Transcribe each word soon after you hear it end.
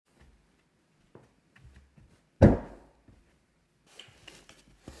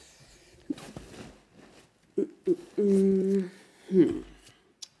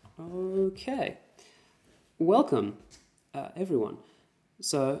Okay, welcome everyone.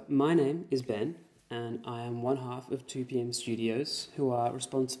 So my name is Ben and I am one half of 2PM Studios, who are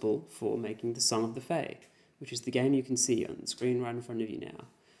responsible for making the Song of the Fae, which is the game you can see on the screen right in front of you now.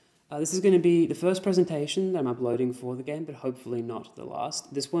 This is going to be the first presentation that I'm uploading for the game, but hopefully not the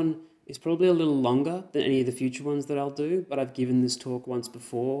last. This one is probably a little longer than any of the future ones that I'll do, but I've given this talk once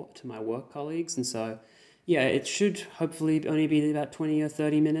before to my work colleagues, and so yeah, it should hopefully only be about 20 or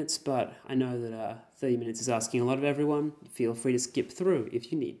 30 minutes, but I know that 30 minutes is asking a lot of everyone. Feel free to skip through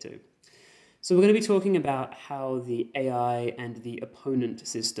if you need to. So we're going to be talking about how the AI and the opponent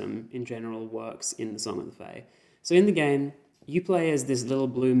system in general works in the Song of the Fae. So in the game, you play as this little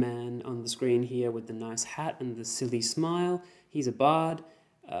blue man on the screen here with the nice hat and the silly smile. He's a bard.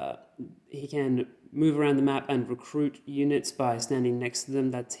 He can move around the map and recruit units by standing next to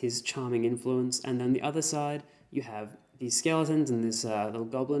them. That's his charming influence. And on the other side, you have these skeletons and this little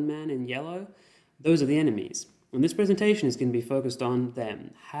goblin man in yellow. Those are the enemies. And this presentation is going to be focused on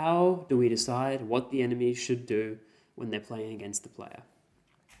them. How do we decide what the enemies should do when they're playing against the player?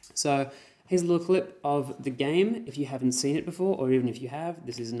 So here's a little clip of the game. If you haven't seen it before, or even if you have,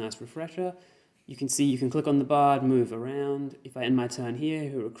 this is a nice refresher. You can see you can click on the bard, move around. If I end my turn here,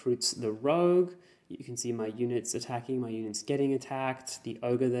 who recruits the rogue, you can see my units attacking, my units getting attacked. The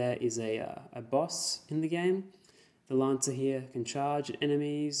ogre there is a boss in the game. The lancer here can charge at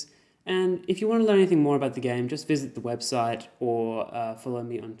enemies. And if you want to learn anything more about the game, just visit the website or follow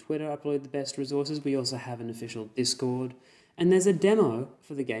me on Twitter. I upload the best resources. We also have an official Discord. And there's a demo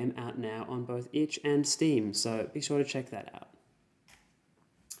for the game out now on both itch and Steam, so be sure to check that out.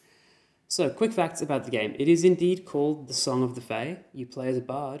 So, quick facts about the game. It is indeed called the Song of the Fae. You play as a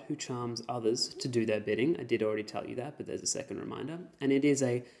bard who charms others to do their bidding. I did already tell you that, but there's a second reminder. And it is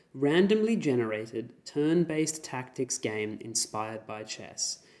a randomly generated, turn-based tactics game inspired by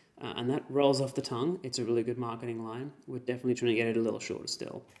chess. And that rolls off the tongue. It's a really good marketing line. We're definitely trying to get it a little shorter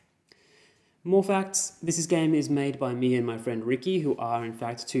still. More facts. This game is made by me and my friend Ricky, who are in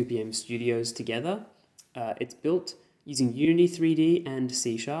fact 2PM Studios together. It's built using Unity 3D and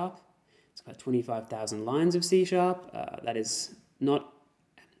C#. It's got 25,000 lines of C#. That is not...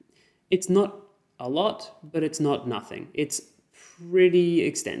 It's not a lot, but it's not nothing. It's pretty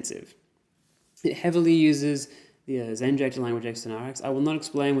extensive. It heavily uses the Zenjector language Externarix. I will not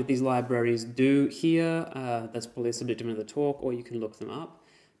explain what these libraries do here. That's probably a subject of another talk, or you can look them up.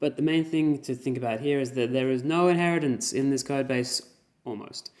 But the main thing to think about here is that there is no inheritance in this codebase,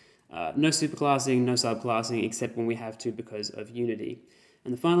 almost. No superclassing, no subclassing, except when we have to because of Unity.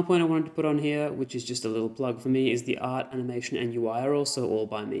 And the final point I wanted to put on here, which is just a little plug for me, is the art, animation, and UI are also all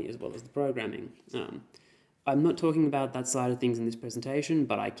by me, as well as the programming. I'm not talking about that side of things in this presentation,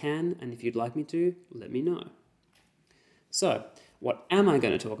 but I can, and if you'd like me to, let me know. So, what am I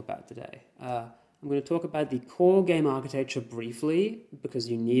going to talk about today? I'm going to talk about the core game architecture briefly, because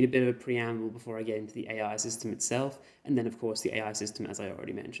you need a bit of a preamble before I get into the AI system itself, and then of course the AI system as I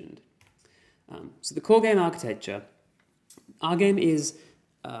already mentioned. So the core game architecture, our game is,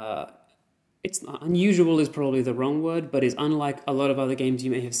 it's unusual is probably the wrong word, but is unlike a lot of other games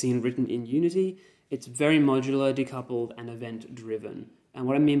you may have seen written in Unity. It's very modular, decoupled, and event driven. And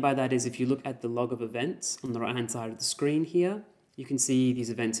what I mean by that is if you look at the log of events on the right-hand side of the screen here, you can see these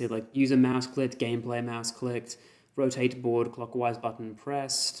events here like user mouse clicked, gameplay mouse clicked, rotate board clockwise button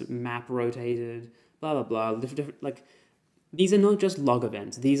pressed, map rotated, blah, blah, blah. Like, these are not just log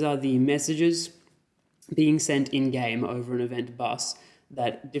events. These are the messages being sent in-game over an event bus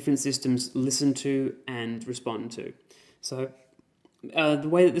that different systems listen to and respond to. So the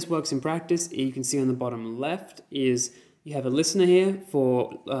way that this works in practice, you can see on the bottom left, is you have a listener here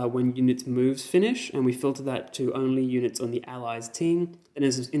for when units moves finish, and we filter that to only units on the allies team. And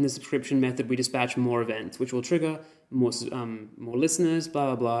as in the subscription method, we dispatch more events, which will trigger more listeners,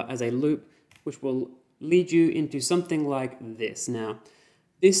 blah, blah, blah, as a loop, which will lead you into something like this. Now,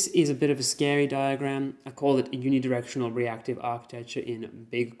 this is a bit of a scary diagram. I call it a unidirectional reactive architecture in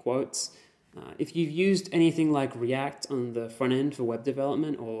big quotes. If you've used anything like React on the front end for web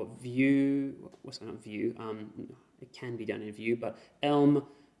development, or Vue, it can be done in Vue, but Elm,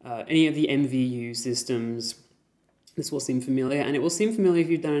 any of the MVU systems, this will seem familiar, and it will seem familiar if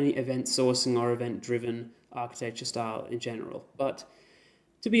you've done any event sourcing or event-driven architecture style in general. But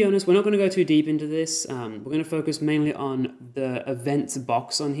to be honest, we're not going to go too deep into this. We're going to focus mainly on the events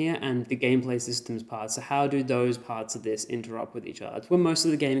box on here and the gameplay systems part. So how do those parts of this interrupt with each other? It's where most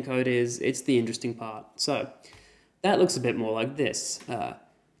of the game code is. It's the interesting part. So that looks a bit more like this.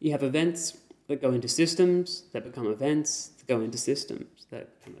 You have events that go into systems, that become events, that go into systems.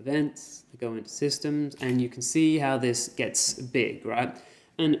 that become events, that go into systems, and you can see how this gets big, right?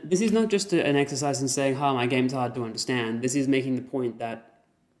 And this is not just an exercise in saying, oh, my game's hard to understand. This is making the point that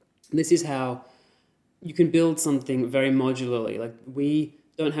this is how you can build something very modularly. Like, we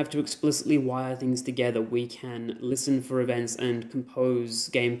don't have to explicitly wire things together. We can listen for events and compose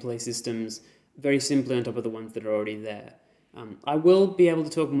gameplay systems very simply on top of the ones that are already there. I will be able to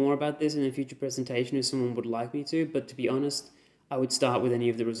talk more about this in a future presentation if someone would like me to, but to be honest, I would start with any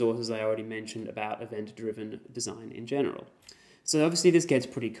of the resources I already mentioned about event-driven design in general. So obviously this gets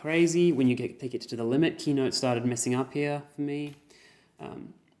pretty crazy when you take it to the limit. Keynote started messing up here for me.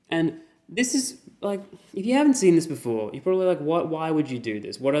 And this is, like, if you haven't seen this before, you're probably like, why would you do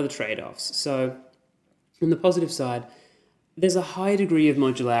this? What are the trade-offs? So on the positive side, there's a high degree of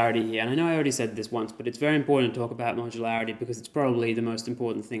modularity here, and I know I already said this once, but it's very important to talk about modularity because it's probably the most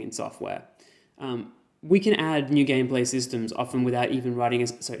important thing in software. We can add new gameplay systems often without even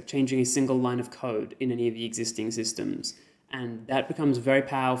changing a single line of code in any of the existing systems, and that becomes very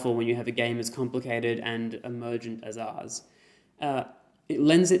powerful when you have a game as complicated and emergent as ours. It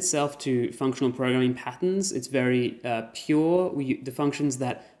lends itself to functional programming patterns. It's very pure. The functions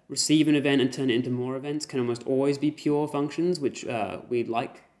that receive an event and turn it into more events can almost always be pure functions, which we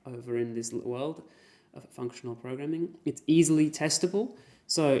like over in this world of functional programming. It's easily testable.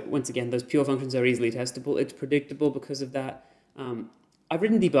 So once again, those pure functions are easily testable. It's predictable because of that. I've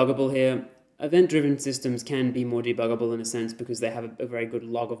written debuggable here. Event-driven systems can be more debuggable in a sense because they have a very good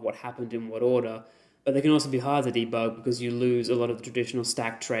log of what happened in what order, but they can also be hard to debug because you lose a lot of the traditional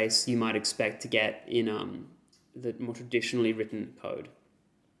stack trace you might expect to get in the more traditionally written code.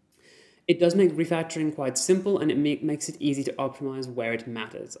 It does make refactoring quite simple, and it makes it easy to optimize where it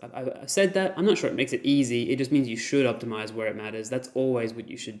matters. I've said that. I'm not sure it makes it easy. It just means you should optimize where it matters. That's always what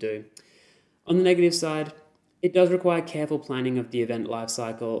you should do. On the negative side, it does require careful planning of the event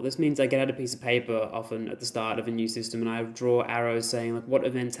lifecycle. This means I get out a piece of paper often at the start of a new system, and I draw arrows saying, like, what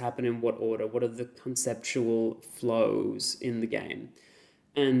events happen in what order, what are the conceptual flows in the game.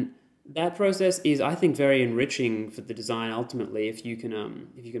 And that process is, I think, very enriching for the design ultimately if you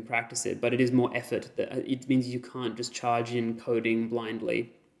can practice it, but it is more effort. It means you can't just charge in coding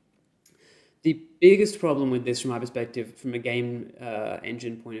blindly. The biggest problem with this, from my perspective, from a game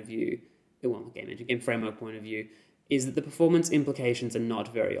engine point of view, well, game framework point of view, is that the performance implications are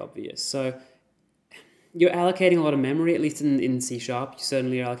not very obvious. So you're allocating a lot of memory, at least in C#, you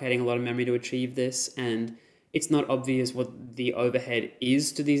certainly are allocating a lot of memory to achieve this, and it's not obvious what the overhead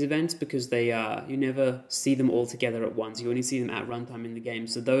is to these events because you never see them all together at once. You only see them at runtime in the game.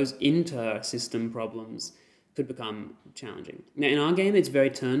 So those inter-system problems could become challenging. Now, in our game, it's very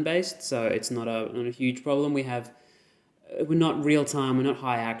turn-based, so it's not a huge problem. We're not real-time, we're not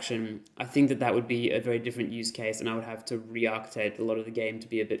high action. I think that would be a very different use case, and I would have to re-architect a lot of the game to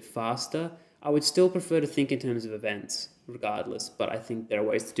be a bit faster. I would still prefer to think in terms of events, regardless, but I think there are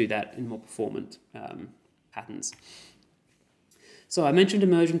ways to do that in more performant patterns. So I mentioned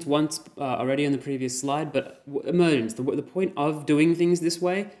emergence once already on the previous slide, but emergence, the point of doing things this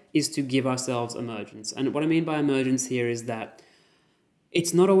way is to give ourselves emergence. And what I mean by emergence here is that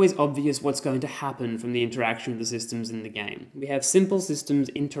it's not always obvious what's going to happen from the interaction of the systems in the game. We have simple systems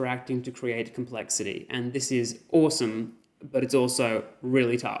interacting to create complexity, and this is awesome, but it's also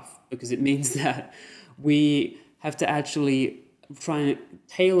really tough because it means that we have to actually try and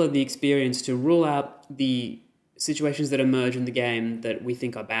tailor the experience to rule out the situations that emerge in the game that we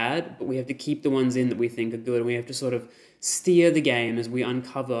think are bad, but we have to keep the ones in that we think are good, and we have to sort of steer the game as we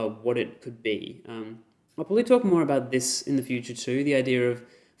uncover what it could be. I'll probably talk more about this in the future too, the idea of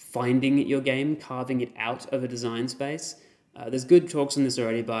finding your game, carving it out of a design space. There's good talks on this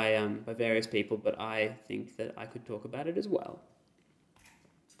already by various people, but I think that I could talk about it as well.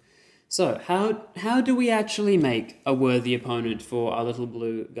 So how do we actually make a worthy opponent for our little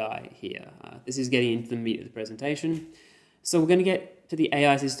blue guy here? This is getting into the meat of the presentation. So we're going to get to the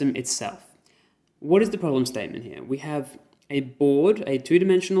AI system itself. What is the problem statement here? We have a board, a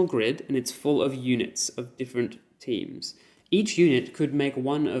two-dimensional grid, and it's full of units of different teams. Each unit could make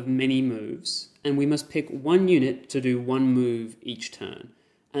one of many moves, and we must pick one unit to do one move each turn.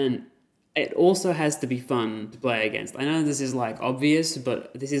 And it also has to be fun to play against. I know this is like obvious,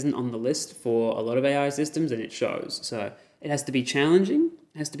 but this isn't on the list for a lot of AI systems, and it shows. So it has to be challenging,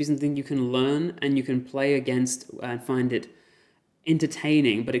 it has to be something you can learn and you can play against and find it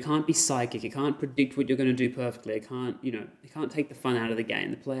entertaining, but it can't be psychic. It can't predict what you're going to do perfectly. It can't take the fun out of the game.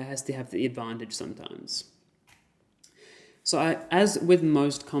 The player has to have the advantage sometimes. So as with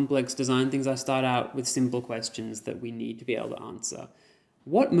most complex design things, I start out with simple questions that we need to be able to answer.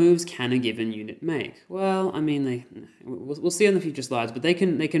 What moves can a given unit make? Well, I mean, we'll see on the future slides, but they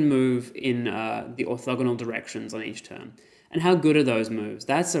can move in the orthogonal directions on each turn. And how good are those moves?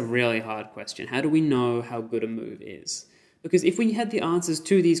 That's a really hard question. How do we know how good a move is? Because if we had the answers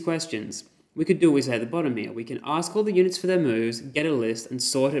to these questions, we could do what we say at the bottom here. We can ask all the units for their moves, get a list, and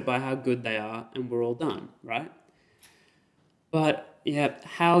sort it by how good they are, and we're all done, right? But yeah,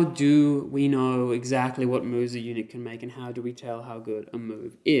 how do we know exactly what moves a unit can make, and how do we tell how good a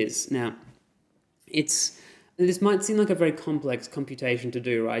move is? Now, this might seem like a very complex computation to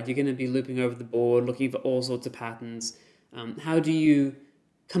do, right? You're going to be looping over the board, looking for all sorts of patterns. How do you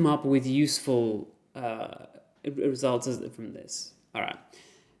come up with useful results from this? All right.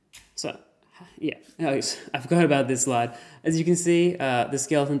 So, yeah, I forgot about this slide. As you can see, the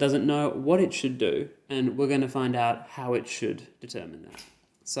skeleton doesn't know what it should do, and we're going to find out how it should determine that.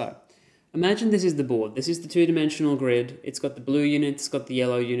 So, imagine this is the board. This is the two-dimensional grid. It's got the blue units, it's got the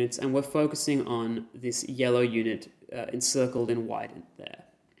yellow units, and we're focusing on this yellow unit encircled in white there.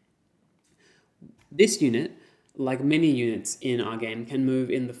 This unit, like many units in our game, can move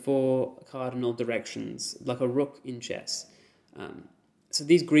in the 4 cardinal directions, like a rook in chess. So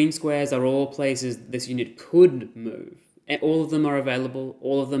these green squares are all places this unit could move. All of them are available,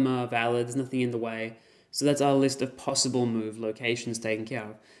 all of them are valid, there's nothing in the way. So that's our list of possible move locations taken care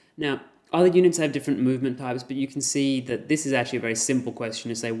of. Now, other units have different movement types, but you can see that this is actually a very simple question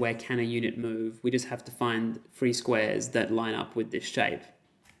to say where can a unit move. We just have to find free squares that line up with this shape.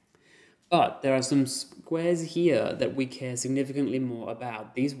 But there are some squares here that we care significantly more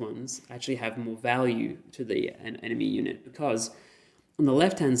about. These ones actually have more value to the enemy unit because on the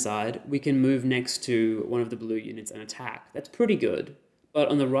left-hand side, we can move next to one of the blue units and attack. That's pretty good. But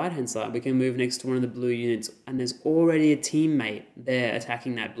on the right-hand side, we can move next to one of the blue units, and there's already a teammate there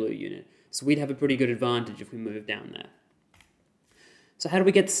attacking that blue unit. So we'd have a pretty good advantage if we move down there. So how do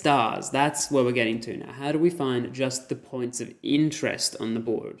we get the stars? That's where we're getting to now. How do we find just the points of interest on the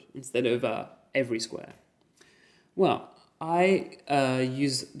board instead of every square? Well, I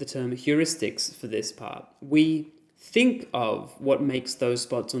use the term heuristics for this part. We think of what makes those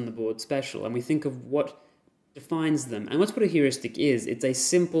spots on the board special, and we think of what defines them. And what's what a heuristic is, it's a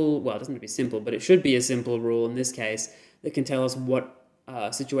simple, well, it doesn't have to be simple, but it should be a simple rule in this case that can tell us what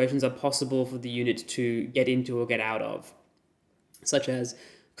situations are possible for the unit to get into or get out of. Such as,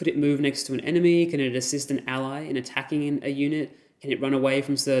 could it move next to an enemy? Can it assist an ally in attacking a unit? Can it run away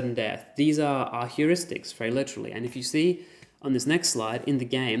from certain death? These are our heuristics, very literally. And if you see on this next slide, in the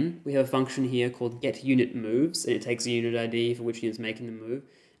game, we have a function here called getUnitMoves, and it takes a unit ID for which unit's making the move.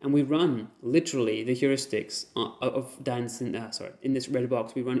 And we run, literally, the heuristics in this red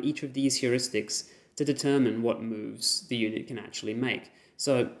box, we run each of these heuristics to determine what moves the unit can actually make.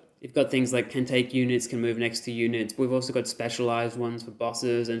 So you've got things like can take units, can move next to units. We've also got specialized ones for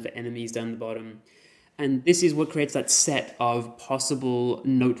bosses and for enemies down the bottom. And this is what creates that set of possible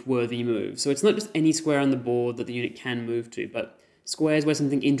noteworthy moves. So it's not just any square on the board that the unit can move to, but squares where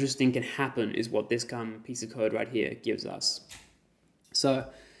something interesting can happen is what this piece of code right here gives us. So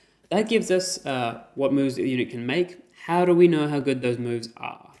that gives us what moves the unit can make. How do we know how good those moves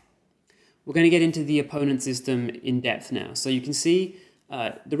are? We're going to get into the opponent system in depth now. So you can see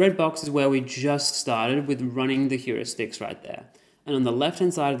the red box is where we just started with running the heuristics right there. And on the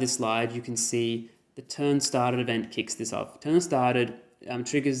left-hand side of this slide, you can see the turn started event kicks this off. Turn started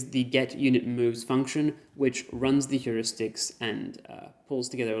triggers the getUnitMoves function, which runs the heuristics and pulls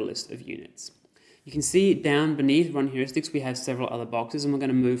together a list of units. You can see down beneath run heuristics, we have several other boxes, and we're going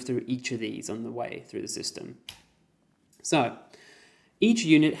to move through each of these on the way through the system. So each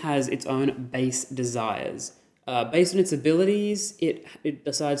unit has its own base desires. Based on its abilities, it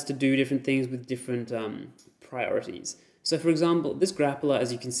decides to do different things with different priorities. So for example, this grappler,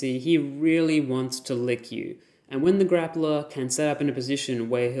 as you can see, he really wants to lick you. And when the grappler can set up in a position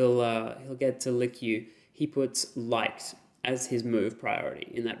where he'll get to lick you, he puts liked as his move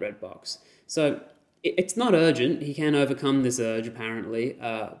priority in that red box. So it's not urgent. He can overcome this urge, apparently,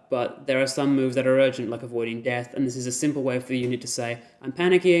 but there are some moves that are urgent, like avoiding death, and this is a simple way for the unit to say, I'm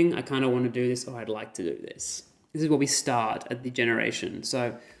panicking, I kind of want to do this, or I'd like to do this. This is where we start at the generation.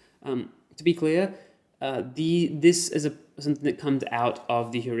 So to be clear, this is something that comes out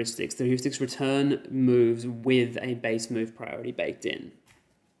of the heuristics. The heuristics return moves with a base move priority baked in.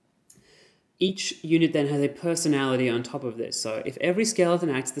 Each unit then has a personality on top of this. So if every skeleton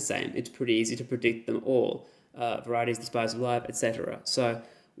acts the same, it's pretty easy to predict them all. Varieties, the spice of life, etc. So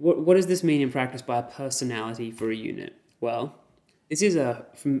what does this mean in practice by a personality for a unit? Well, this is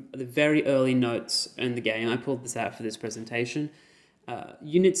from the very early notes in the game. I pulled this out for this presentation.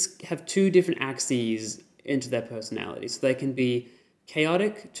 Units have two different axes into their personality. So they can be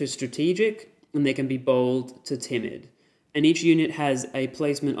chaotic to strategic, and they can be bold to timid. And each unit has a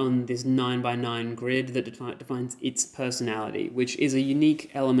placement on this 9x9 grid that defines its personality, which is a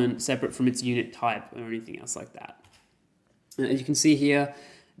unique element separate from its unit type or anything else like that. As you can see here,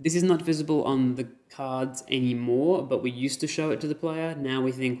 this is not visible on the cards anymore, but we used to show it to the player. Now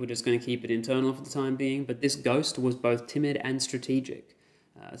we think we're just going to keep it internal for the time being, but this ghost was both timid and strategic.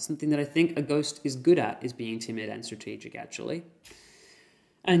 Something that I think a ghost is good at is being timid and strategic, actually.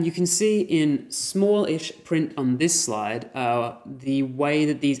 And you can see in small-ish print on this slide the way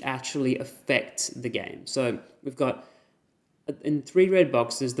that these actually affect the game. So we've got, in 3 red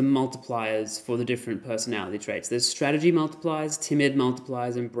boxes, the multipliers for the different personality traits. There's strategy multipliers, timid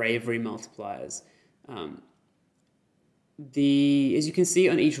multipliers, and bravery multipliers. As you can see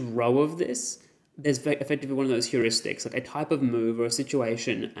on each row of this, there's effectively one of those heuristics, like a type of move or a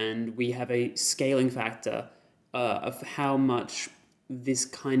situation, and we have a scaling factor of how much this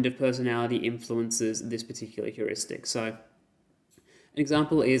kind of personality influences this particular heuristic. So an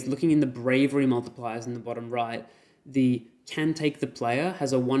example is looking in the bravery multipliers in the bottom right, the can take the player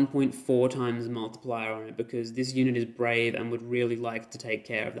has a 1.4 times multiplier on it because this unit is brave and would really like to take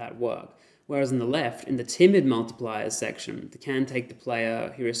care of that work. Whereas on the left, in the timid multipliers section, the can take the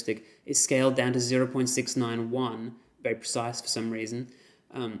player heuristic is scaled down to 0.691, very precise for some reason.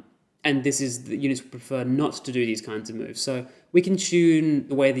 And this is the units would prefer not to do these kinds of moves. So we can tune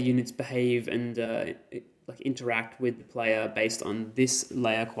the way the units behave and like interact with the player based on this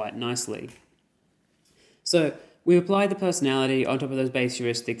layer quite nicely. So we apply the personality on top of those base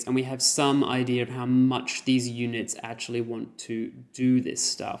heuristics, and we have some idea of how much these units actually want to do this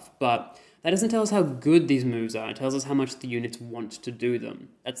stuff. But that doesn't tell us how good these moves are. It tells us how much the units want to do them.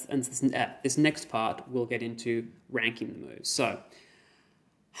 And this next part, we'll get into ranking the moves. So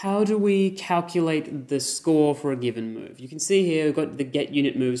how do we calculate the score for a given move? You can see here we've got the get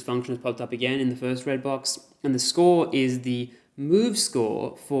unit moves function has popped up again in the first red box, and the score is the move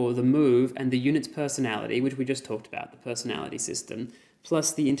score for the move and the unit's personality, which we just talked about, the personality system,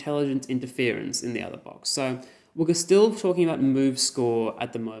 plus the intelligence interference in the other box. So we're still talking about move score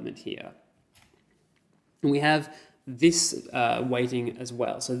at the moment here. And we have this weighting as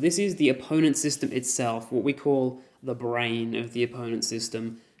well. So this is the opponent system itself, what we call the brain of the opponent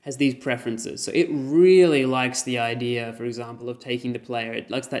system, has these preferences. So it really likes the idea, for example, of taking the player.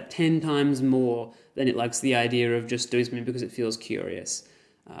 It likes that 10 times more than it likes the idea of just doing something because it feels curious.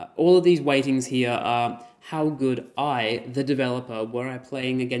 All of these weightings here are how good I, the developer, were I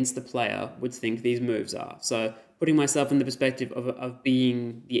playing against the player, would think these moves are. So putting myself in the perspective of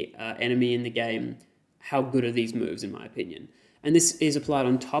being the enemy in the game, how good are these moves, in my opinion? And this is applied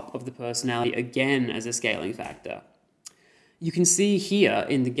on top of the personality again as a scaling factor. You can see here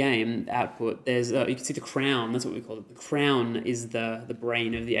in the game output, there's you can see the crown, that's what we call it. The crown is the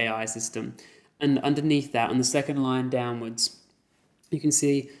brain of the AI system. And underneath that, on the second line downwards, you can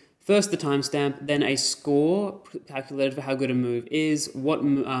see first the timestamp, then a score calculated for how good a move is, what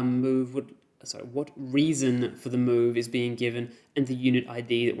reason for the move is being given, and the unit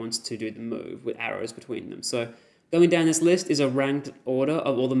ID that wants to do the move with arrows between them. So going down this list is a ranked order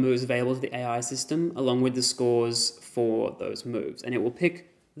of all the moves available to the AI system, along with the scores for those moves. And it will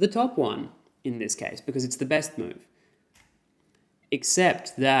pick the top one in this case, because it's the best move.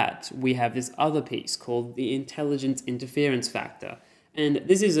 Except that we have this other piece called the intelligence interference factor. And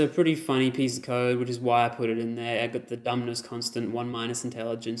this is a pretty funny piece of code, which is why I put it in there. I got the dumbness constant, 1 minus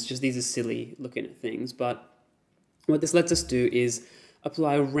intelligence. Just these are silly looking at things. But what this lets us do is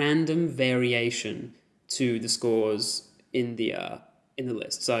apply random variation to the scores in the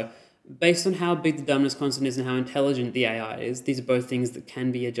list. So based on how big the dumbness constant is and how intelligent the AI is, these are both things that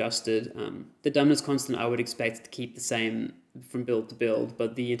can be adjusted. The dumbness constant I would expect to keep the same from build to build,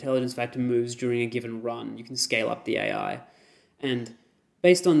 but the intelligence factor moves during a given run. You can scale up the AI. And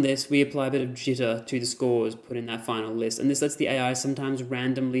based on this, we apply a bit of jitter to the scores put in that final list, and this lets the AI sometimes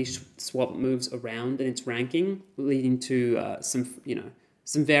randomly swap moves around in its ranking, leading to some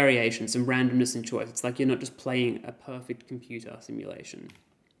variation, some randomness in choice. It's like you're not just playing a perfect computer simulation.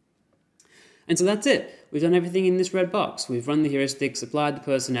 And so that's it. We've done everything in this red box. We've run the heuristics, applied the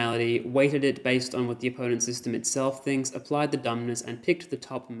personality, weighted it based on what the opponent system itself thinks, applied the dumbness, and picked the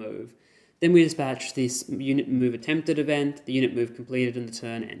top move. Then we dispatched this unit move attempted event, the unit move completed, and the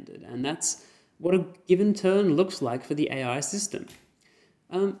turn ended. And that's what a given turn looks like for the AI system.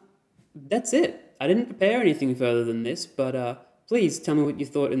 That's it. I didn't prepare anything further than this, but please tell me what you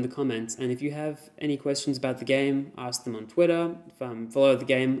thought in the comments. And if you have any questions about the game, ask them on Twitter. Follow the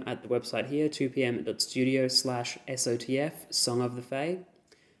game at the website here, 2pm.studios/SoTF, Song of the Fae.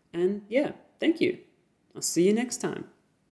 And yeah, thank you. I'll see you next time.